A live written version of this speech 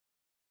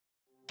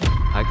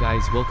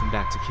Guys, welcome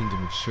back to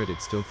Kingdom of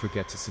Shreddeds. Don't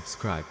forget to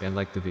subscribe and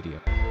like the video.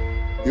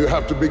 You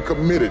have to be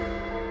committed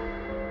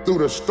through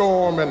the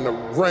storm and the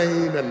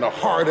rain and the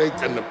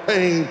heartache and the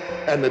pain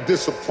and the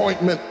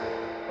disappointment,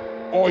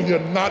 or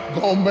you're not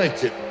gonna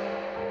make it.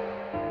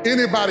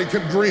 Anybody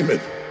can dream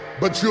it,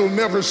 but you'll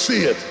never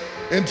see it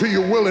until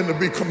you're willing to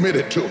be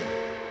committed to it.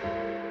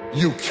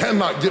 You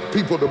cannot get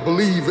people to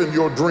believe in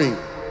your dream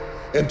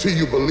until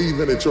you believe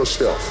in it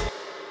yourself.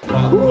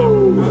 Let's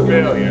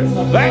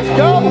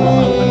go!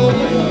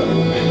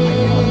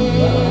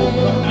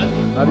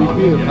 How do you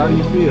feel? How do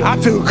you feel? I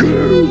feel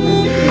good.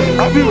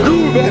 I feel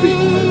good, baby.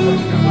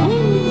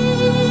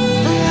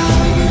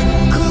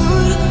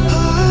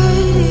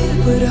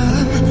 But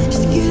I'm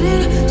just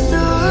getting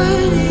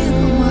started.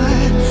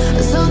 My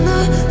eyes on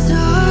the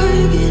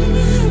target.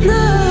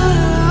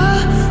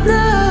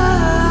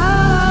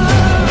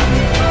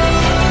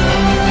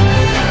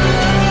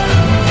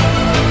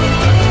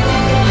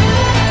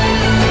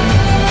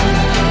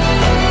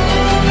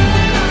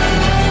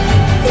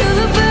 You're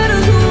the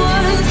better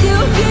one,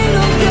 still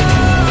kingdom come.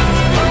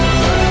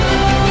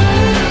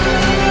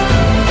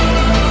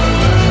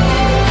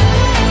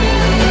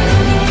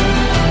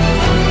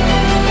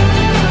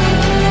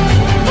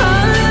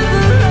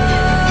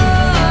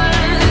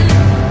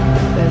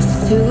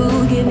 To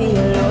give me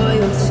your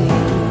loyalty,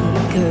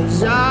 'cause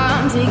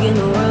I'm taking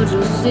the world,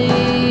 you'll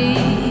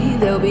see.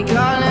 They'll be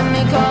calling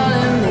me,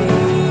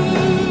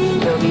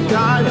 they'll be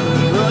calling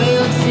me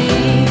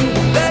royalty.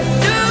 Best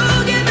to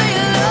give me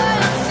your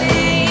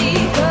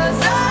loyalty, 'cause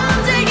I'm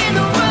taking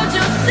the world,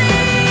 you'll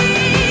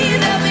see.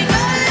 They'll be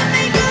calling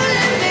me,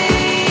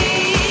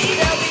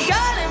 they'll be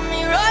calling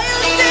me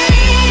royalty.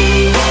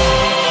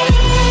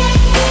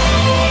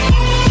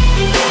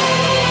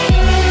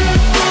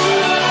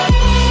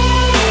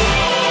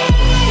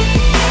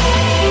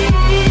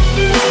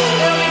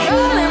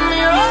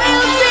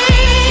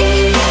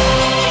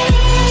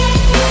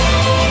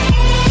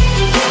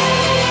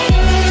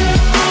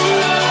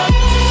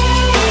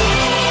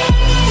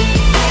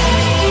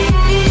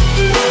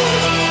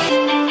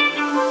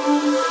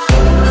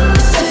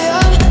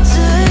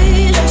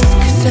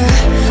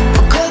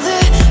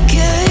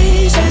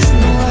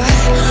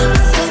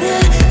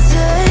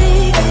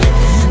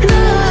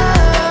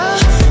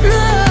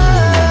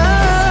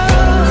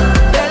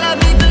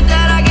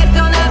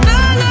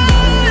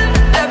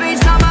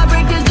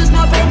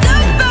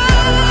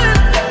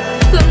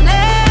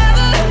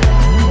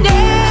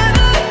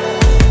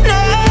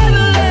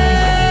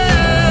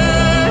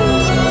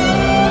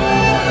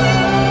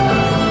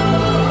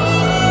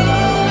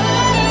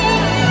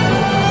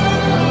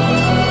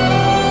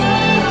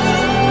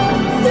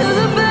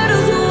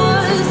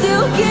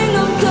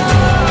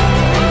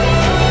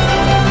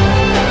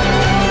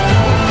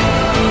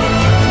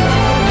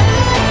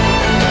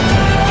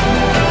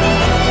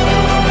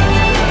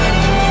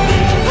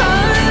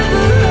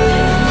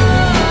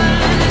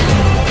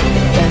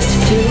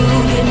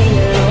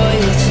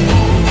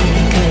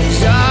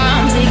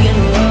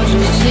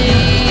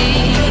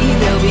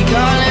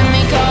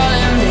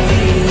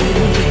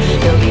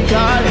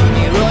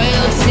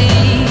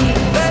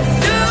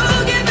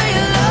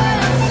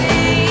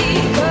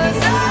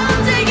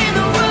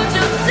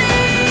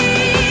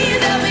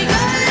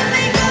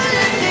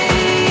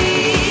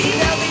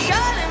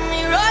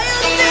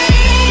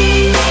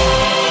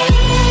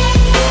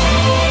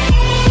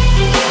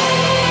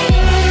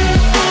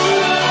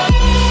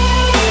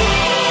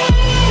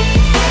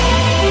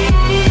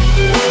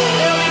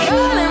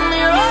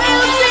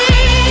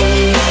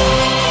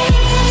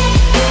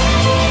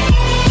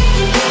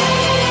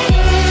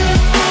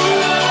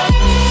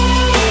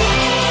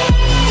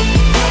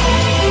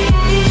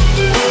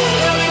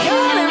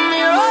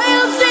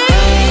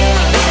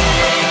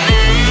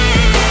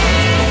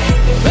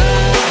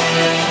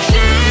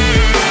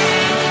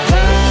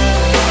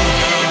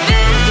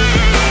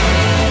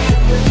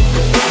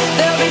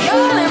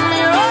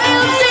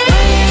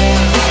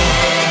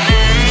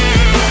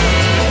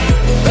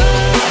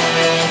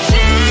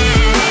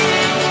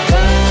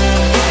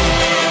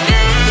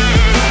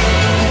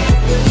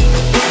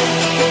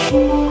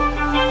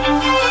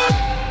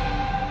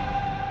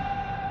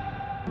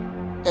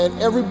 And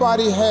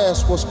everybody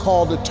has what's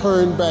called a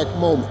turn back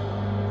moment,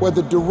 where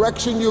the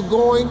direction you're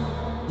going,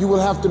 you will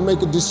have to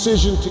make a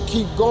decision to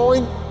keep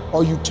going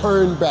or you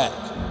turn back.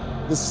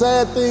 The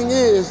sad thing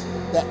is,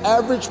 the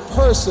average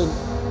person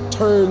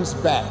turns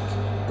back.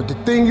 But the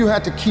thing you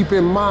have to keep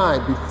in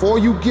mind before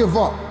you give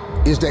up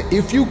is that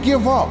if you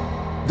give up,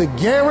 the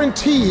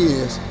guarantee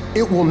is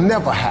it will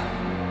never happen.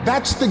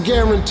 That's the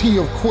guarantee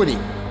of quitting.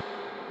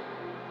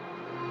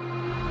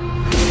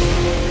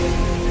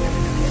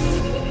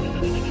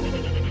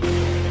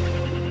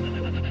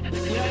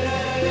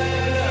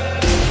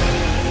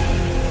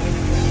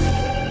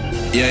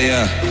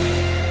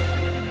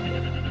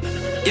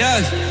 Yeah.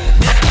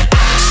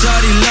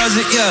 Shawty loves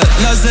it, yeah.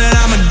 Loves that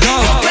I'm a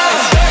dog.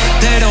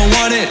 They don't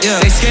want it, yeah.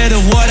 They scared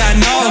of what I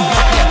know.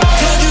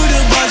 Told you the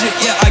budget,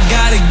 yeah. I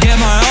gotta get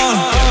my own.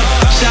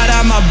 Shout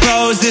out my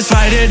bros, this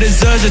right here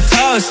deserves a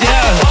toast, yeah.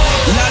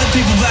 A lot of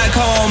people back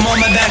home on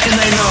my back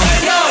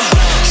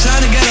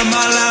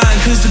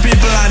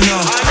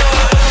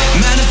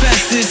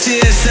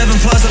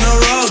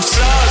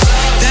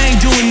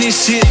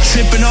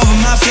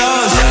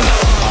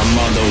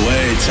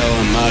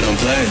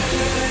play.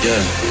 Yeah,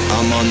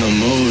 I'm on the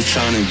move,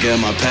 trying to get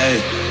my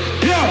pay.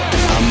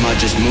 I might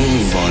just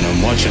move on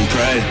and watch and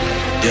pray.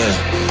 Yeah,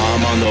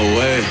 I'm on the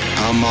way,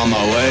 I'm on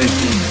my way.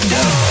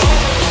 Yeah.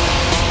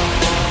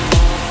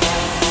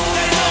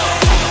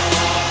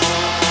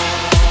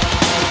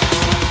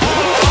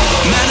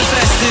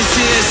 Manifest this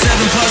here,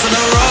 7+ on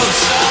the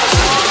ropes.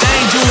 They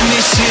ain't doing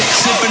this shit,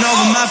 tripping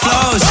over my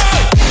flows.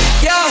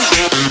 Yeah.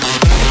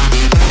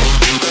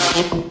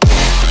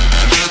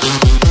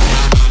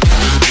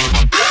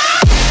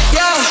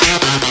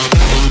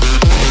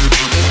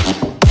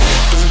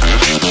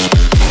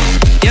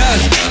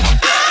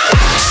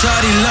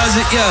 Shawty loves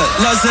it,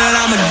 yeah, loves that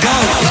I'm a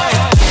goat.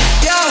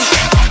 Yeah.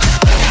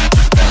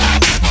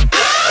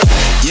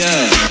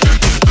 Yeah.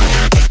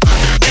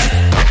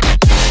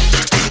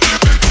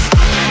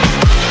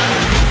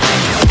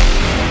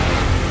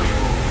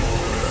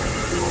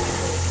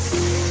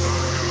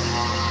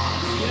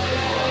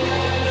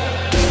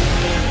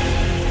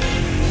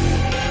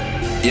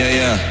 Yeah,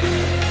 yeah.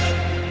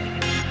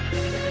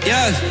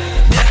 Yeah.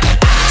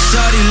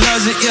 Shawty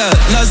loves it, yeah,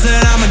 loves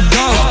that I'm a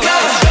goat.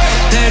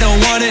 They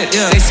don't want it,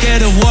 yeah, they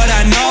scared of what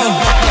I know.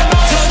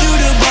 Told you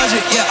the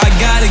budget, yeah, I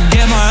gotta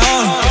get my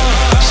own.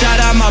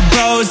 Shout out my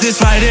bros, this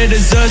right here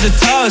deserves a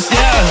toast,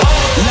 yeah.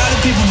 A lot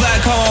of people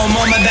back home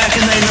on my back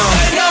and they know.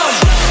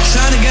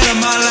 Trying to get on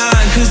my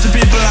line, cause the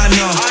people I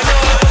know.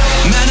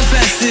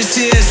 Manifest this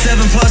here, 7+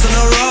 on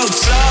the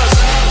ropes.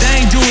 They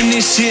ain't doing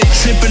this shit,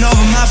 tripping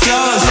over my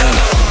flows,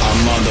 yeah.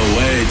 I'm on the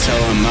way, tell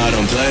them I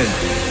don't play.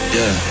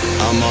 Yeah,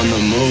 I'm on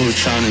the move,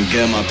 trying to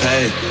get my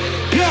pay.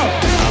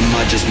 I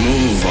might just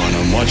move on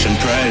and watch and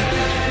pray.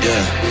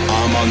 Yeah,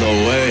 I'm on the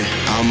way,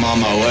 I'm on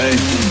my way.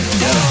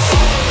 Yeah.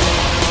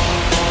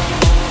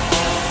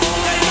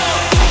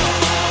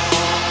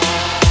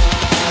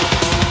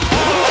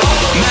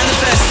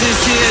 Manifest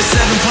this here,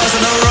 7+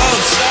 on the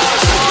ropes.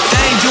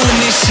 They ain't doing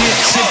this shit,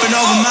 tripping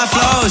over my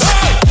flows.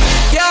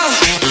 Yeah.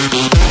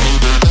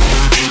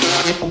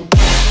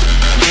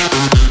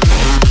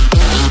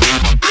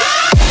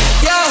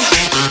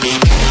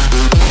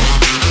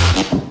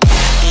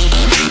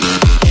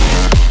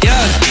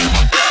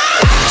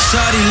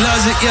 Shawty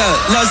loves it,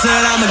 yeah, loves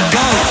that I'm a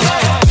goat.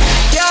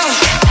 Yeah.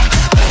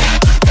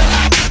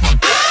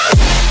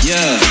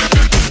 Yeah.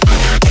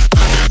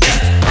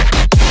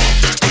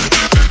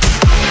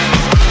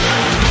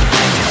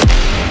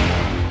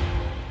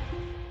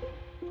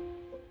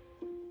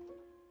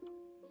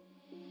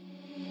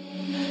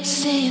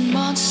 Seeing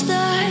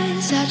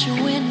monsters out your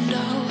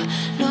window.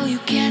 No, you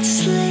can't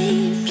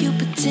sleep, you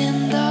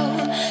pretend though.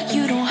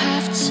 You don't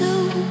have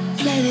to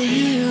play the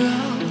hero.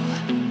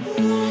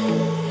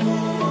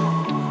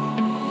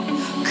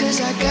 Cause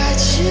I got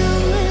you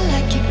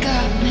like you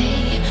got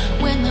me.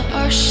 When the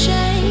earth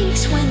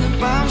shakes, when the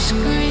bombs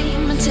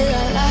scream, until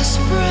our last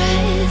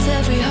breath,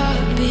 every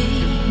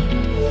heartbeat.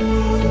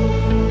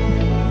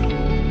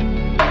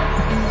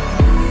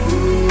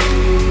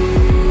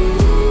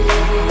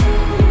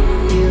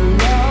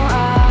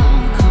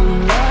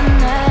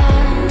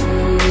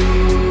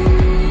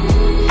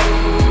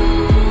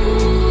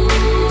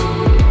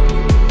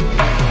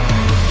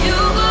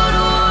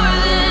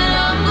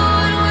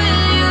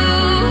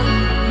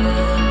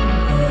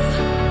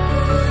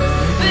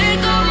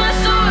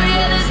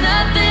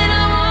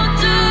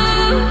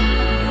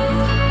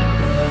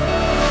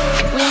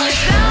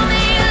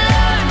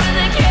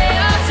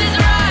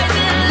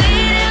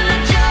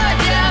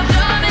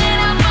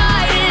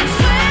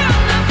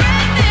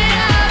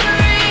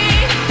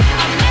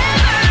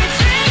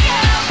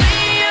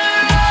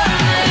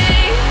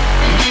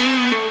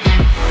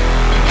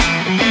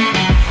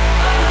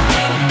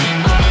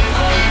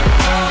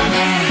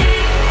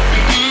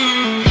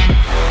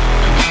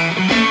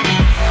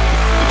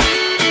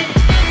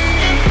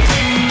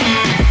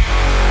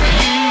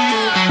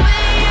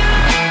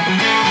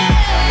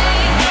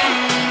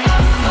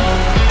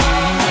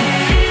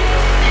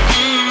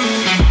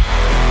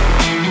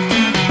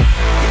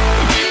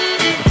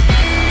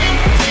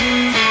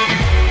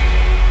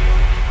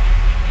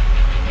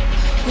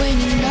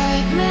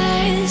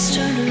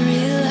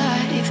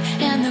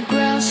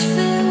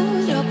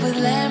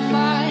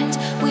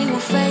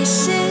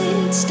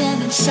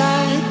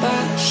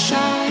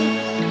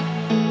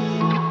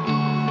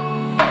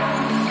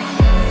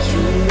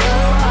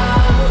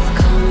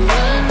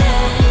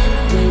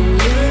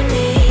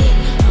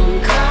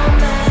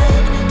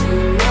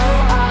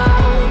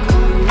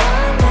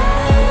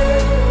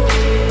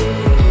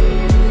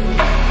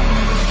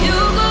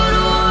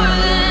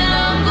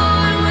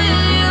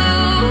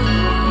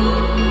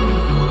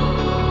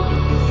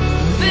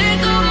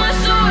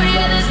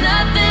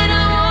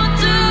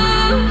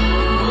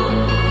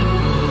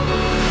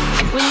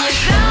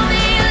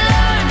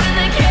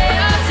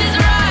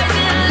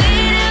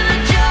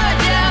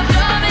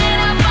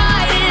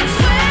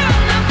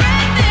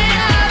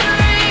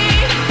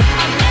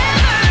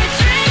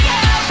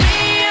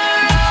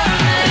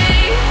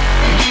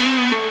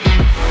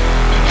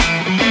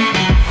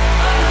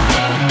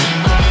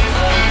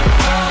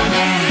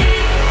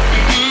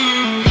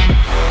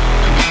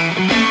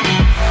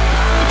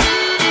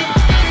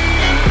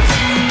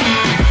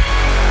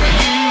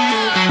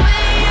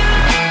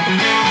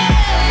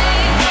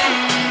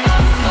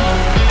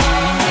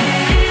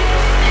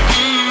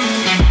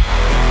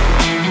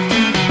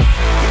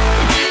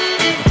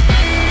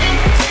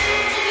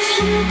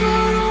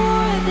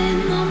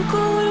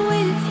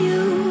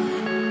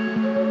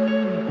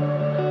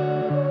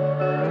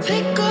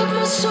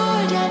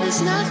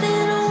 there's nothing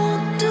I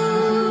won't do.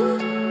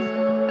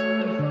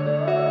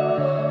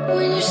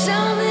 When you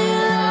sound me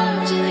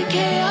alarms and the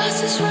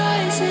chaos is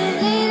rising,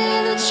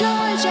 leading the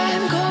charge,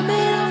 I'm